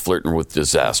Hatchett's Flirting with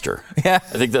Disaster. Yeah.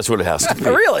 I think that's what it has to be.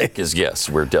 Really? Because, yes,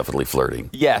 we're definitely flirting.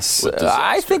 Yes.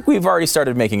 I think we've already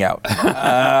started making out.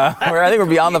 I think we're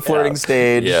beyond the flirting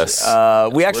stage. Yes.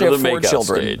 We actually have 4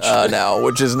 children stage. now,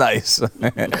 which is nice.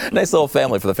 Nice little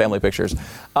family for the family pictures.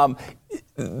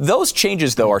 Those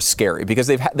changes, though, are scary because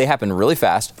they happen really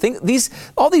fast.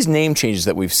 All these name changes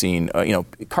that we've seen,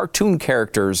 cartoon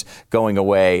characters going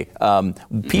away,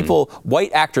 people,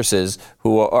 white actresses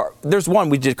who are. There's one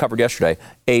we did cover yesterday,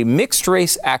 a mixed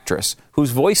race actress who's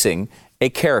voicing a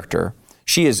character.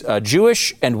 She is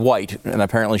Jewish and white, and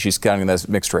apparently she's counting as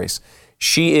mixed race.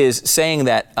 She is saying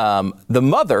that the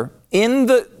mother in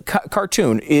the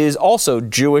cartoon is also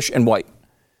Jewish and white.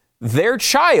 Their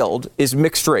child is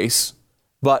mixed race,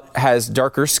 but has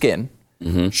darker skin.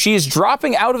 She is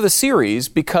dropping out of the series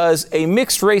because a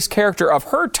mixed race character of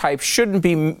her type shouldn't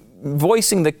be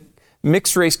voicing the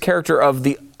mixed race character of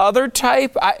the other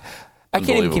type. I can't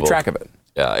even keep track of it.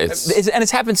 Yeah,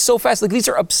 it's happened so fast. Like these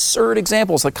are absurd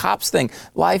examples. The cops thing,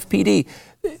 Live PD.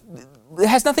 It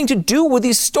has nothing to do with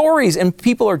these stories, and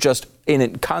people are just in a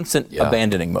constant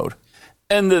abandoning mode.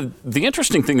 And the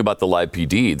interesting thing about the Live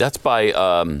PD, that's by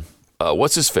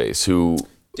what's his face who.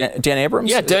 Dan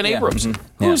Abrams? Yeah, Dan Abrams,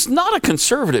 who's not a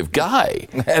conservative guy.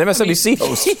 At MSNBC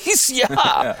host.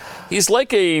 He's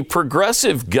like a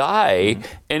progressive guy,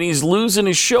 and he's losing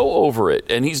his show over it,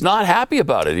 and he's not happy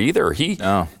about it either.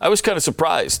 I was kind of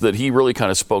surprised that he really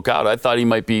kind of spoke out. I thought he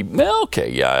might be,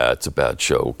 it's a bad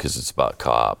show because it's about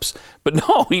cops. But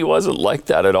no, he wasn't like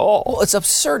that at all. Well, it's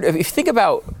absurd. If you think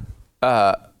about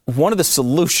one of the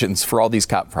solutions for all these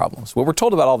cop problems, what we're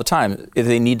told about all the time is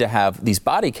they need to have these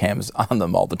body cams on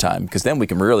them all the time because then we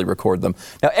can really record them.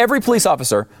 Now, every police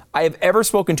officer I have ever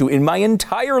spoken to in my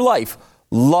entire life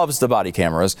loves the body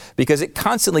cameras because it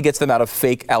constantly gets them out of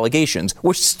fake allegations,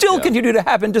 which still continue to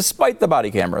happen despite the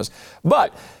body cameras.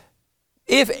 But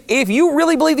if you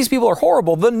really believe these people are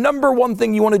horrible, the number one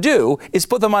thing you want to do is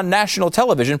put them on national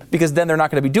television because then they're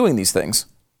not going to be doing these things.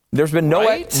 There's been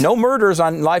no murders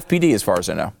on Live PD as far as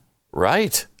I know.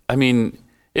 Right. I mean,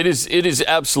 it is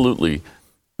absolutely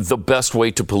the best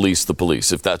way to police the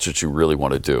police if that's what you really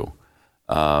want to do.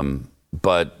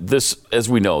 But this, as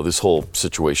we know, this whole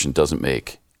situation doesn't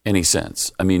make any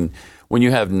sense. I mean, when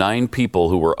you have 9 people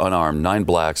who were unarmed, 9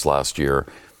 blacks last year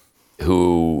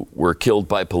who were killed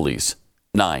by police,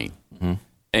 9,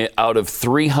 out of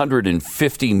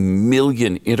 350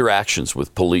 million interactions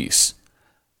with police.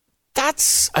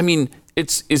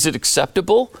 Is it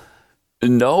acceptable?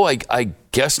 No, I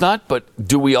guess not. But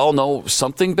do we all know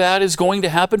something bad is going to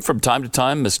happen from time to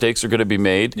time? Mistakes are going to be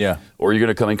made. Yeah. Or you're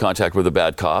going to come in contact with a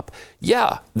bad cop.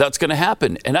 Yeah, that's going to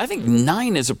happen. And I think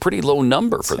 9 is a pretty low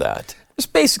number for that. There's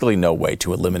basically no way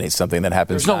to eliminate something that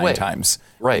happens 9 times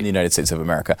in the United States of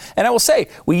America. And I will say,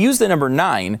 we use the number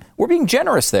 9. We're being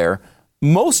generous there.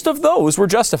 Most of those were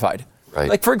justified. Right.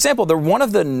 Like, for example, one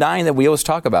of the 9 that we always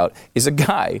talk about is a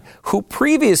guy who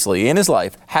previously in his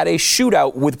life had a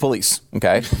shootout with police,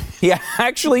 okay? He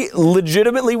actually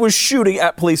legitimately was shooting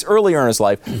at police earlier in his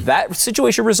life. That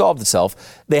situation resolved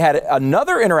itself. They had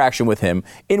another interaction with him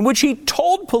in which he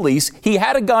told police he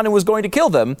had a gun and was going to kill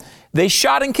them. They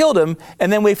shot and killed him, and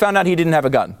then we found out he didn't have a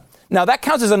gun. Now, that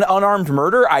counts as an unarmed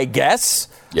murder, I guess.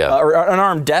 Yeah. Or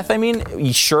unarmed death, I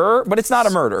mean. Sure, but it's not a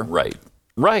murder.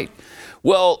 Right.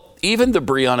 Well, even the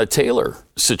Breonna Taylor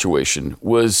situation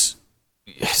was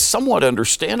somewhat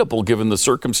understandable given the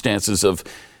circumstances of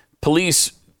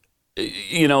police,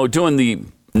 doing the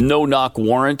no-knock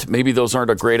warrant. Maybe those aren't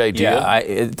a great idea. Yeah,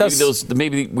 it does.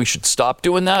 Maybe we should stop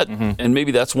doing that, and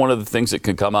maybe that's one of the things that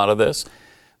can come out of this.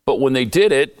 But when they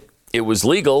did it, it was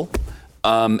legal,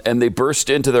 and they burst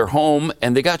into their home,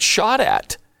 and they got shot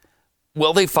at.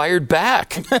 Well, they fired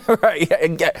back. Right.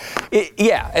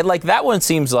 Yeah. And like that one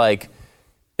seems like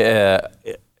you're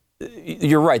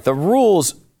right. The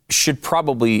rules should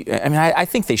probably, I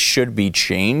think they should be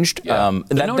changed. Yeah.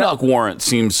 The no-knock warrant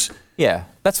seems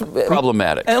that's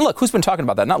problematic. And look, who's been talking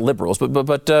about that? Not liberals,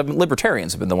 but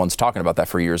libertarians have been the ones talking about that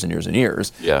for years and years and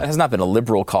years. Yeah. It has not been a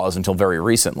liberal cause until very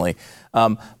recently.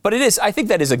 But it is. I think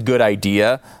that is a good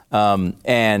idea.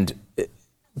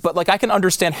 But like I can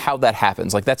understand how that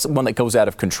happens. Like that's one that goes out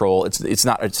of control. It's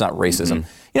not racism.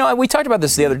 Mm-hmm. We talked about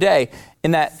this the other day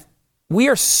in that we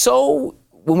are so,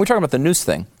 when we're talking about the noose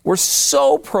thing, we're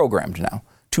so programmed now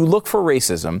to look for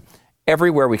racism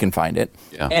everywhere we can find it.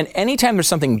 Yeah. And anytime there's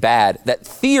something bad that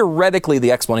theoretically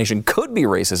the explanation could be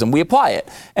racism, we apply it.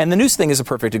 And the noose thing is a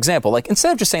perfect example. Like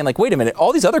instead of just saying like, wait a minute,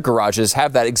 all these other garages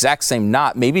have that exact same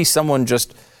knot. Maybe someone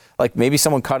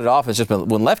cut it off. It's just been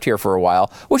left here for a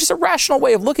while, which is a rational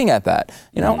way of looking at that.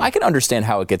 I can understand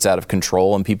how it gets out of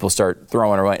control and people start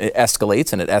throwing around. It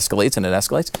escalates and it escalates and it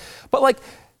escalates. But like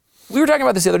we were talking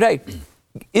about this the other day,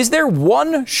 is there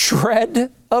one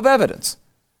shred of evidence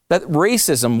that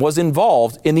racism was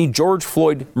involved in the George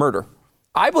Floyd murder?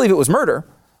 I believe it was murder.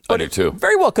 I do too. It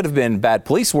very well could have been bad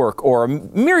police work or a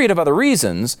myriad of other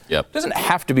reasons. Yep. It doesn't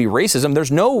have to be racism.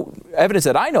 There's no evidence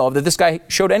that I know of that this guy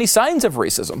showed any signs of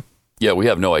racism. Yeah, we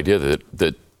have no idea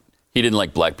that he didn't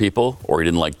like black people or he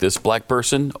didn't like this black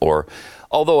person.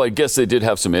 Although I guess they did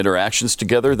have some interactions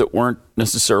together that weren't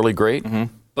necessarily great.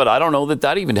 Mm-hmm. But I don't know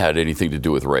that even had anything to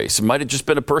do with race. It might have just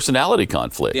been a personality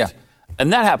conflict. Yeah.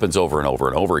 And that happens over and over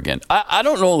and over again. I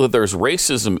don't know that there's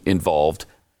racism involved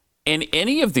in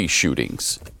any of these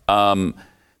shootings.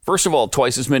 First of all,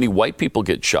 twice as many white people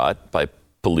get shot by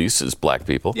police as black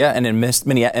people. Yeah, and in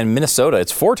Minnesota,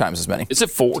 it's 4 times as many. Is it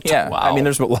 4 times? Yeah, Wow.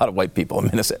 There's a lot of white people in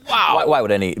Minnesota. Wow. Why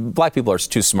would black people are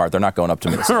too smart. They're not going up to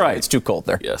Minnesota. Right. It's too cold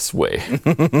there. Yes, way.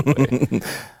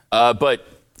 But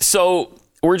so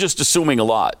we're just assuming a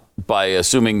lot by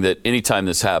assuming that anytime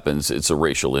this happens, it's a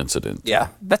racial incident. Yeah,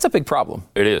 that's a big problem.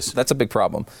 It is. That's a big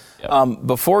problem. Yep.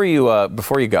 Before you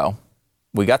go,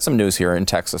 we got some news here in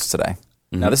Texas today.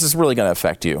 Mm-hmm. Now, this is really going to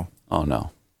affect you. Oh,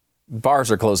 no.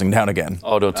 Bars are closing down again.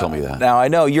 Oh, don't tell me that. Now, I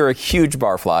know you're a huge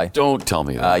bar fly. Don't tell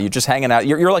me that. You're just hanging out.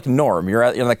 You're like Norm. You're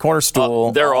on the corner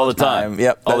stool. There all the time.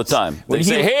 Yep. All the time. They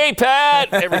say, hey,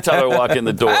 Pat, every time I walk in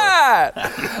the door.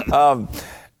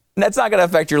 That's not going to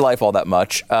affect your life all that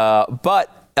much. But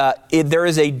there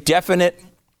is a definite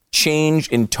change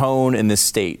in tone in this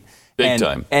state. Big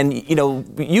time. And,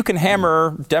 you can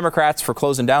hammer Democrats for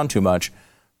closing down too much.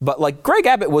 But like Greg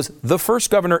Abbott was the first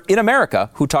governor in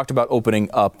America who talked about opening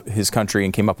up his country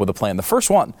and came up with a plan. The first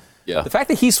one. Yeah. The fact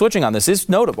that he's switching on this is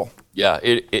notable. Yeah,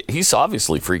 he's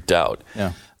obviously freaked out.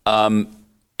 Yeah.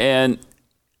 And,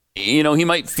 he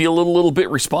might feel a little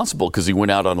bit responsible because he went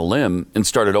out on a limb and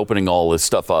started opening all this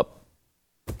stuff up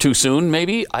too soon,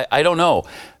 maybe. I don't know.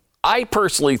 I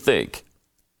personally think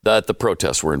that the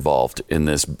protests were involved in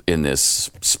this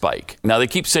spike. Now, they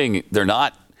keep saying they're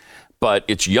not. But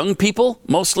it's young people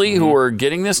mostly who are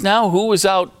getting this now. Who was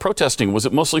out protesting? Was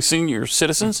it mostly senior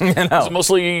citizens? No. Was it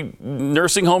mostly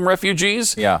nursing home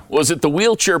refugees? Yeah. Was it the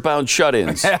wheelchair-bound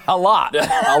shut-ins? A lot.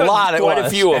 Quite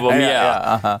a few of them, yeah.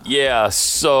 Uh-huh. Yeah,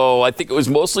 so I think it was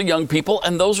mostly young people.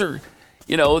 And those are,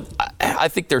 I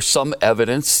think there's some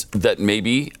evidence that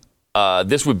maybe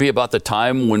this would be about the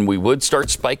time when we would start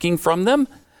spiking from them.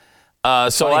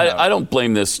 So I don't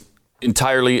blame this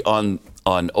entirely on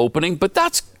opening, but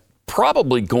that's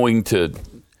probably going to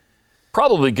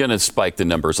spike the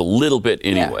numbers a little bit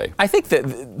anyway. Yeah. I think that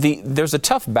there's a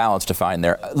tough balance to find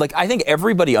there. Like, I think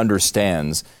everybody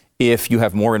understands if you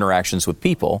have more interactions with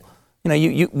people.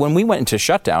 When we went into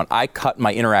shutdown, I cut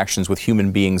my interactions with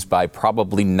human beings by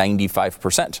probably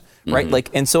 95%, right?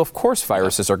 Mm-hmm. And so of course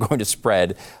viruses are going to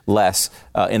spread less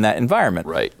in that environment.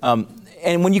 Right.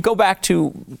 And when you go back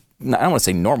to, I don't want to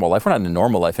say normal life. We're not in a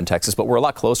normal life in Texas, but we're a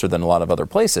lot closer than a lot of other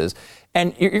places.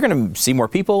 And you're going to see more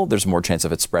people. There's more chance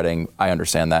of it spreading. I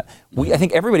understand that. I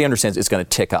think everybody understands it's going to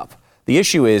tick up. The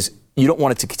issue is you don't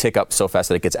want it to tick up so fast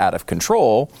that it gets out of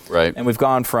control. Right. And we've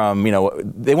gone from,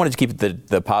 they wanted to keep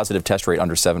the positive test rate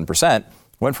under 7%.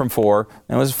 Went from 4,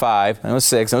 then it was 5, then it was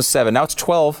 6, then it was 7. Now it's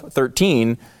 12,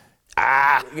 13.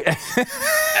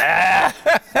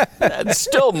 And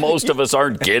still, most of us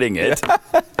aren't getting it.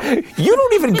 You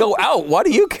don't even go out. Why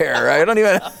do you care? I don't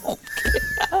even.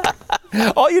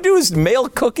 All you do is mail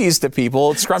cookies to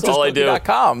people at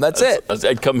scrumptiouscookie.com. That's it.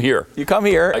 I come here. You come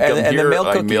here and then mail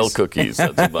cookies. I mail cookies.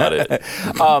 That's about it.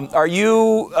 Are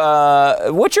you?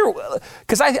 What's your?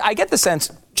 Because I get the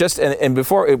sense. And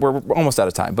before we're almost out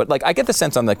of time, but like I get the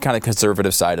sense on the kind of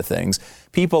conservative side of things,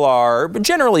 people are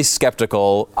generally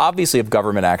skeptical, obviously, of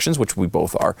government actions, which we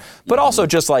both are, but also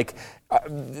just like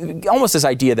almost this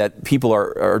idea that people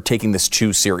are taking this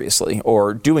too seriously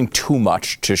or doing too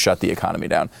much to shut the economy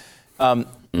down.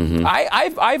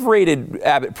 I've rated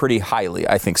Abbott pretty highly,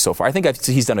 I think, so far. I think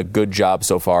he's done a good job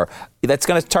so far. That's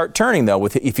going to start turning, though,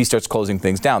 if he starts closing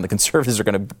things down. The conservatives are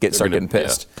going to start getting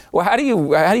pissed. Yeah. Well, how do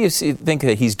you think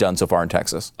that he's done so far in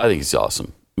Texas? I think he's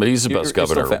awesome. But he's the best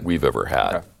governor we've ever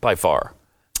had, by far.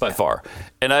 By far.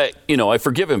 And I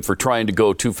forgive him for trying to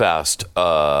go too fast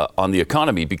on the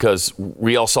economy because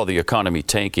we all saw the economy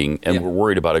tanking and we're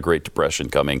worried about a Great Depression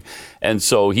coming. And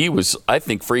so he was, I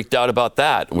think, freaked out about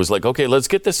that and was like, okay, let's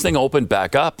get this thing open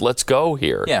back up. Let's go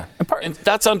here. Yeah. And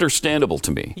that's understandable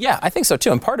to me. Yeah, I think so,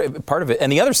 too. And part of it,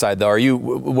 and the other side, though,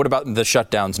 what about the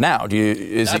shutdowns now?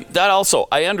 That also,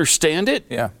 I understand it.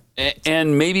 Yeah.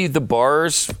 And maybe the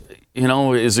bars,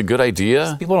 is a good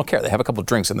idea. People don't care. They have a couple of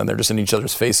drinks and then they're just in each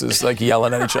other's faces, like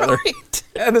yelling at each other.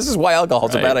 And this is why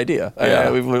alcohol's a bad idea. Yeah.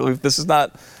 This does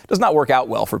not work out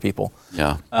well for people.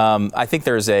 Yeah. I think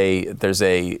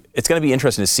it's going to be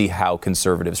interesting to see how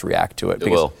conservatives react to it.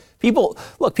 Because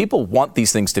people want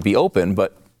these things to be open,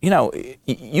 but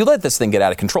you let this thing get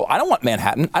out of control. I don't want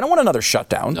Manhattan. I don't want another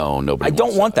shutdown. No, nobody. I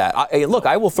don't want that.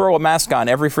 I will throw a mask on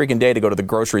every freaking day to go to the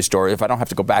grocery store if I don't have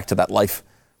to go back to that life.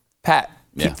 Pat,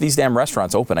 keep these damn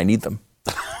restaurants open. I need them.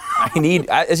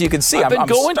 As you can see, I've been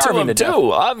going to them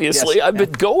too. Obviously, yes. I've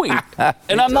been going,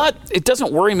 and I'm not. It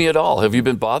doesn't worry me at all. Have you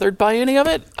been bothered by any of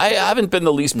it? I haven't been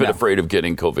the least bit afraid of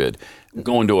getting COVID.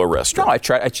 Going to a restaurant. No, I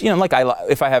try. If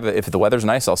the weather's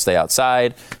nice, I'll stay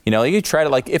outside. You try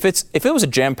to if it was a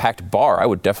jam-packed bar, I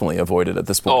would definitely avoid it at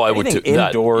this point. Oh, I would too.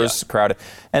 Indoors, crowded,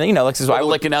 and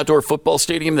like an outdoor football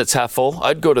stadium that's half full.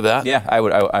 I'd go to that. Yeah, I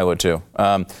would. I would too.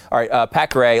 All right,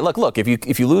 Pat Gray. Look.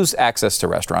 If you lose access to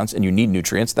restaurants and you need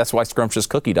nutrients, that's why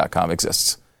scrumptiouscookie.com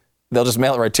exists. They'll just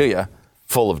mail it right to you.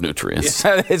 Full of nutrients.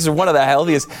 It's one of the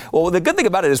healthiest. Well, the good thing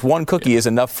about it is one cookie is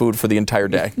enough food for the entire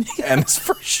day. And it's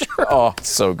for sure. Oh, it's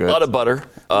so good. A lot of butter.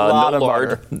 A lot of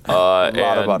butter. A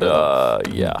lot of butter. A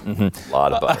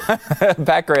lot of butter.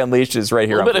 Pat Gray Unleashed is right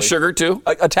here. A little bit of sugar, too.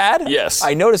 A tad? Yes.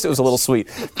 I noticed it was a little sweet.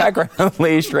 Pat Gray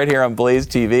Unleashed right here on Blaze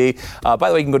TV. By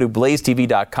the way, you can go to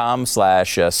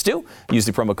blazetv.com/Stu. Use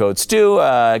the promo code Stu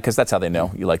because that's how they know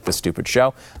you like this stupid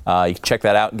show. You can check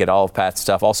that out and get all of Pat's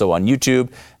stuff also on YouTube.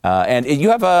 And you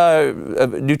have a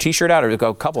new T-shirt out, or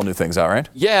a couple new things out, right?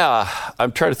 Yeah,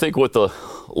 I'm trying to think what the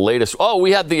latest. Oh,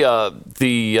 we had the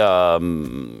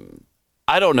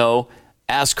I don't know,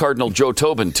 Ask Cardinal Joe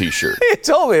Tobin T-shirt. He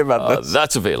told me about this.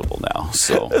 That's available now.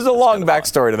 So there's a long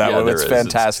backstory to that one. It's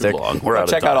fantastic. It's too long. We're out of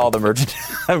Check time. out all the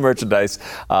merchandise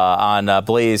on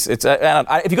Blaze. It's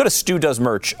if you go to Stu Does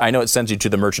Merch, I know it sends you to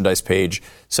the merchandise page,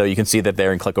 so you can see that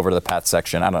there and click over to the Pat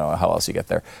section. I don't know how else you get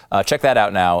there. Check that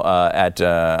out now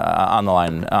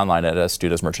online at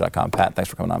studoesmerch.com. Pat, thanks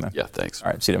for coming on, man. Yeah, thanks.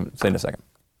 All right, see you in a second.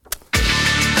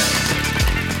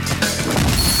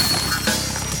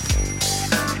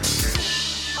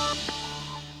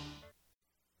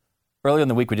 Earlier in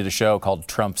the week, we did a show called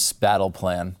Trump's Battle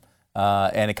Plan,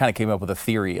 and it kind of came up with a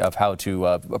theory of how to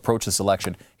approach this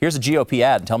election. Here's a GOP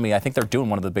ad. Tell me, I think they're doing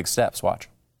one of the big steps. Watch.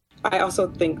 I also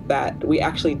think that we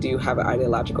actually do have an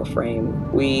ideological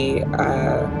frame. We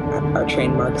are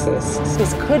trained Marxists.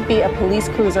 This could be a police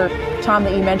cruiser, Tom,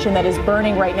 that you mentioned that is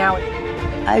burning right now.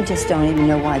 I just don't even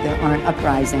know why there aren't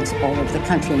uprisings all over the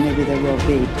country. Maybe there will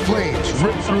be. Flames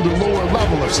rip through the lower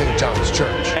level of St. John's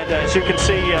Church. And as you can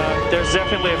see, there's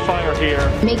definitely a fire here.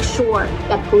 Make sure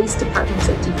that police departments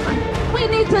are defunded. We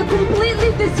need to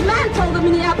completely dismantle the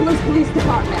Minneapolis Police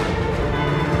Department.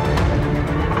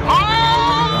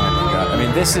 I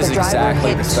mean, this is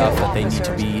exactly the stuff that they need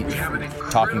to be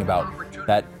talking about.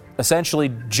 That essentially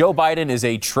Joe Biden is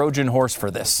a Trojan horse for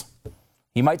this.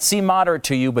 He might seem moderate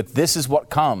to you, but this is what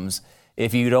comes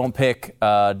if you don't pick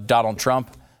Donald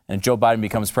Trump and Joe Biden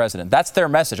becomes president. That's their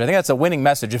message. I think that's a winning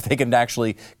message if they can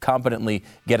actually competently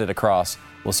get it across.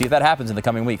 We'll see if that happens in the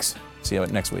coming weeks. See you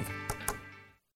next week.